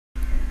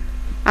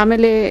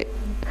ಆಮೇಲೆ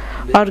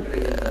ಅವ್ರ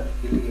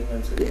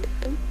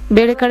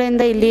ಬೇರೆ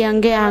ಕಡೆಯಿಂದ ಇಲ್ಲಿ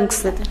ಹಂಗೆ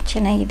ಅನಿಸ್ತದೆ.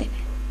 ಚೆನ್ನಾಗಿದೆ.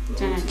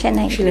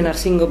 ಆ್ಯಕ್ಚುಲಿ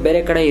ನರ್ಸಿಂಗ್ ಬೇರೆ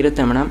ಕಡೆ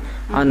ಇರುತ್ತೆ ಮೇಡಮ್.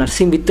 ಆ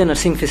ನರ್ಸಿಂಗ್ ವಿತ್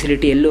ನರ್ಸಿಂಗ್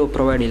ಫೆಸಿಲಿಟಿ ಎಲ್ಲೂ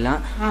ಪ್ರೊವೈಡ್ ಇಲ್ಲ.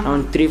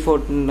 ಒಂದು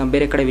 3-4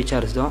 ಬೇರೆ ಕಡೆ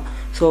ವಿಚಾರಿಸ್ದು.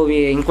 So we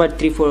inquired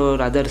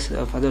 3-4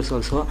 others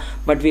also,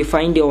 but we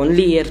find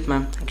only here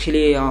ma'am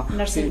actually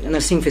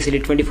nursing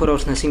facility, 24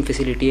 hours nursing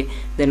facility,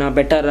 then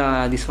better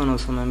this one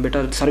also ma'am,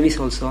 better service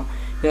also.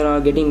 We are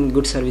getting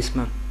good service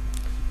ma'am.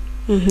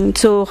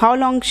 So how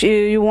long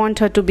you want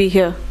her to be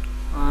here?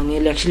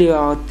 Nearly actually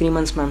 3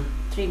 months ma'am.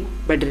 3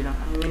 months. Bedridden.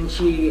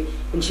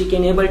 When she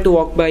can able to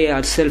walk by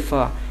herself,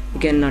 we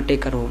can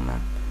take her home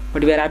ma'am.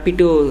 But we are happy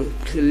to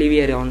live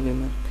here only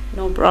ma'am.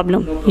 No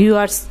problem. You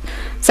are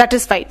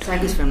satisfied?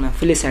 Satisfied ma'am,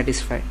 fully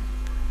satisfied.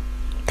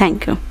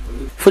 Thank you.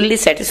 Fully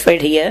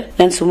satisfied here.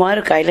 ನಾನು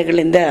ಸುಮಾರು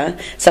ಕಾಯಿಲೆಗಳಿಂದ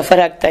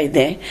suffer ಆಗ್ತಾ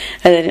ಇದ್ದೆ.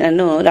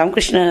 ನಾನು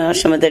ರಾಮಕೃಷ್ಣ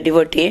ಆಶ್ರಮದ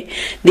devotee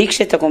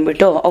ದೀಕ್ಷೆ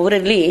ತಗೊಂಡ್ಬಿಟ್ಟು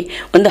ಅವರಲ್ಲಿ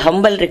ಒಂದು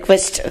ಹಂಬಲ್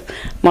ರಿಕ್ವೆಸ್ಟ್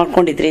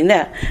ಮಾಡ್ಕೊಂಡಿದ್ರಿಂದ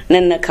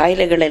ನನ್ನ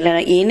ಕಾಯಿಲೆಗಳೆಲ್ಲ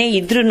ಏನೇ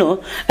ಇದ್ರೂ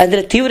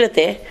ಅದರ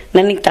ತೀವ್ರತೆ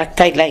ನನಗೆ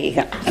ತಾಗ್ತಾ ಇಲ್ಲ ಈಗ.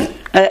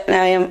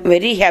 I am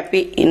very happy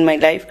in my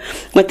life.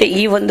 ಮತ್ತು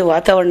ಈ ಒಂದು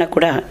ವಾತಾವರಣ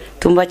ಕೂಡ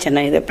ತುಂಬ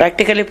ಚೆನ್ನಾಗಿದೆ.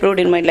 Practically proved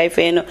in my life.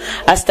 ಏನು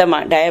asthma,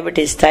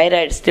 diabetes,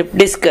 thyroid, slip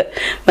disc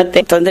ಮತ್ತೆ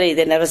ತೊಂದರೆ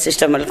ಇದೆ ನರ್ವಸ್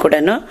ಸಿಸ್ಟಮ್ ಅಲ್ಲಿ ಕೂಡ.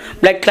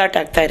 ಬ್ಲಡ್ ಕ್ಲಾಟ್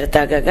ಆಗ್ತಾ ಇರುತ್ತೆ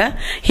ಆಗಾಗ.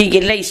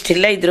 ಹೀಗೆಲ್ಲ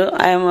ಇಷ್ಟೆಲ್ಲ ಇದ್ರು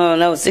ಐ ಆಮ್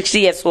ನಾವು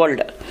 60 years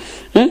old.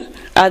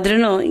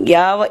 ಆದ್ರೂ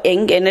ಯಾವ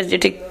ಹೆಂಗ್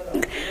ಎನರ್ಜೆಟಿಕ್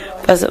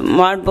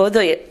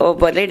ಮಾಡ್ಬೋದು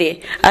ಒಬ್ಬ ಲೇಡಿ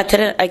ಆ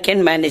ಥರ I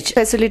can manage.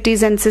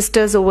 Facilities and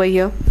sisters over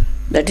here?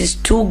 That is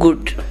too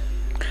good.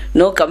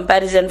 No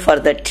comparison for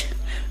that.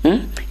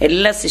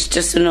 ಎಲ್ಲ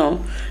ಸಿಸ್ಟರ್ಸ್ನು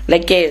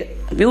ಲೈಕ್ ಎ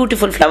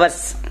ಬ್ಯೂಟಿಫುಲ್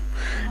ಫ್ಲವರ್ಸ್.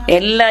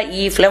 ಎಲ್ಲ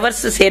ಈ ಫ್ಲವರ್ಸ್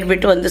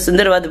ಸೇರ್ಬಿಟ್ಟು ಒಂದು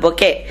ಸುಂದರವಾದ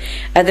ಬೊಕೆ.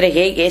 ಆದರೆ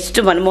ಹೇಗೆ ಎಷ್ಟು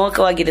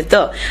ಮನಮೋಹಕವಾಗಿರುತ್ತೋ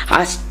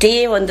ಅಷ್ಟೇ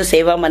ಒಂದು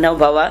ಸೇವಾ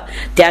ಮನೋಭಾವ,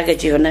 ತ್ಯಾಗ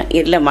ಜೀವನ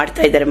ಎಲ್ಲ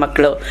ಮಾಡ್ತಾ ಇದ್ದಾರೆ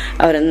ಮಕ್ಕಳು.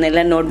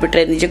 ಅವರನ್ನೆಲ್ಲ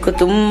ನೋಡ್ಬಿಟ್ರೆ ನಿಜಕ್ಕೂ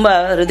ತುಂಬಾ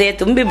ಹೃದಯ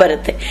ತುಂಬಿ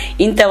ಬರುತ್ತೆ.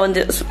 ಇಂಥ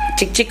ಒಂದು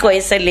ಚಿಕ್ಕ ಚಿಕ್ಕ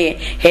ವಯಸ್ಸಲ್ಲಿ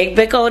ಹೇಗ್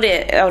ಬೇಕೋ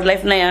ಅವ್ರ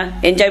ಲೈಫ್ನ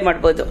ಎಂಜಾಯ್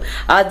ಮಾಡ್ಬೋದು.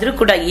 ಆದ್ರೂ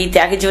ಕೂಡ ಈ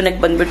ತ್ಯಾಗ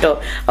ಜೀವನಕ್ಕೆ ಬಂದ್ಬಿಟ್ಟು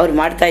ಅವ್ರು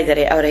ಮಾಡ್ತಾ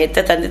ಇದ್ದಾರೆ. ಅವರ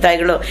ಹೆತ್ತ ತಂದೆ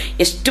ತಾಯಿಗಳು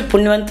ಎಷ್ಟು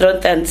ಪುಣ್ಯವಂತರು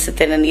ಅಂತ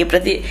ಅನ್ಸುತ್ತೆ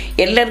ನನಗೆ.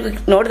 ಎಲ್ಲರಿಗೂ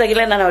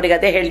ನೋಡಿದಾಗೆಲ್ಲ ನಾನು ಅವ್ರಿಗೆ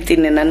ಅದೇ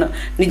ಹೇಳ್ತೀನಿ, ನಾನು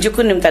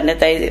ನಿಜಕ್ಕೂ ನಿಮ್ಮ ತಂದೆ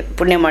ತಾಯಿ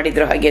ಪುಣ್ಯ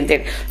ಮಾಡಿದ್ರು ಹಾಗೆ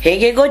ಅಂತೇಳಿ.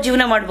 ಹೇಗೇಗೋ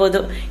ಜೀವನ ಮಾಡ್ಬೋದು,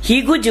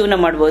 ಹೀಗೂ ಜೀವನ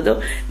ಮಾಡ್ಬೋದು,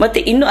 ಮತ್ತೆ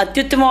ಇನ್ನು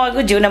ಅತ್ಯುತ್ತಮವಾಗೂ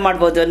ಜೀವನ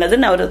ಮಾಡ್ಬೋದು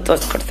ಅನ್ನೋದನ್ನ ಅವರು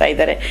ತೋರಿಸ್ಕೊಡ್ತಾ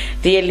ಇದ್ದಾರೆ.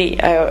 Really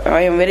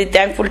I am very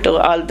thankful to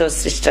all those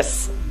sisters.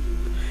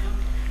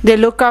 They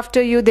look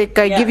after you, they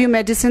give you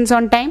medicines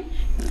on time?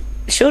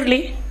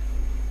 Surely.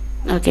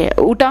 Okay.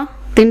 ಊಟ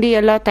ತಿಂಡಿ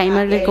ಎಲ್ಲ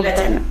ಟೈಮಲ್ಲಿ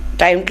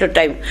ಟೈಮ್ ಟು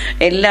ಟೈಮ್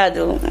ಎಲ್ಲ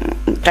ಅದು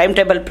ಟೈಮ್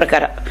ಟೇಬಲ್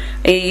ಪ್ರಕಾರ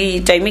ಈ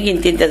ಟೈಮಿಗೆ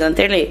ಇಂತಿಂತದ್ದು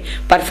ಅಂತೇಳಿ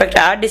ಪರ್ಫೆಕ್ಟ್.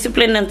 ಆ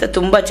ಡಿಸಿಪ್ಲಿನ್ ಅಂತ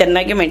ತುಂಬ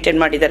ಚೆನ್ನಾಗಿ ಮೇಂಟೈನ್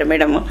ಮಾಡಿದ್ದಾರೆ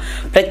ಮೇಡಮ್.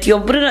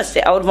 ಪ್ರತಿಯೊಬ್ಬರೂ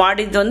ಅಷ್ಟೇ ಅವ್ರು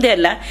ಮಾಡಿದ್ದೊಂದೇ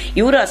ಅಲ್ಲ,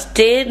 ಇವರು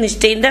ಅಷ್ಟೇ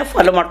ನಿಷ್ಠೆಯಿಂದ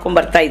ಫಾಲೋ ಮಾಡ್ಕೊಂಡು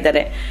ಬರ್ತಾ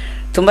ಇದ್ದಾರೆ.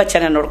 ತುಂಬ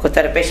ಚೆನ್ನಾಗಿ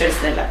ನೋಡ್ಕೋತಾರೆ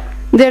ಪೇಷಂಟ್ಸ್ನೆಲ್ಲ.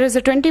 There is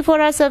a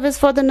 24-hour service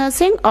for the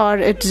nursing or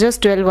it's just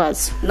 12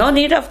 hours? No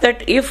need of that.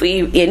 If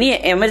any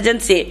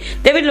emergency,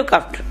 they will look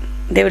after.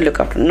 They will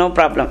look after. No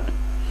problem.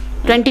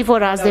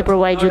 24 hours they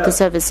provide you the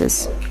services.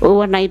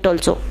 Overnight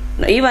also?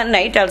 Even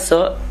night also,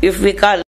 if we call.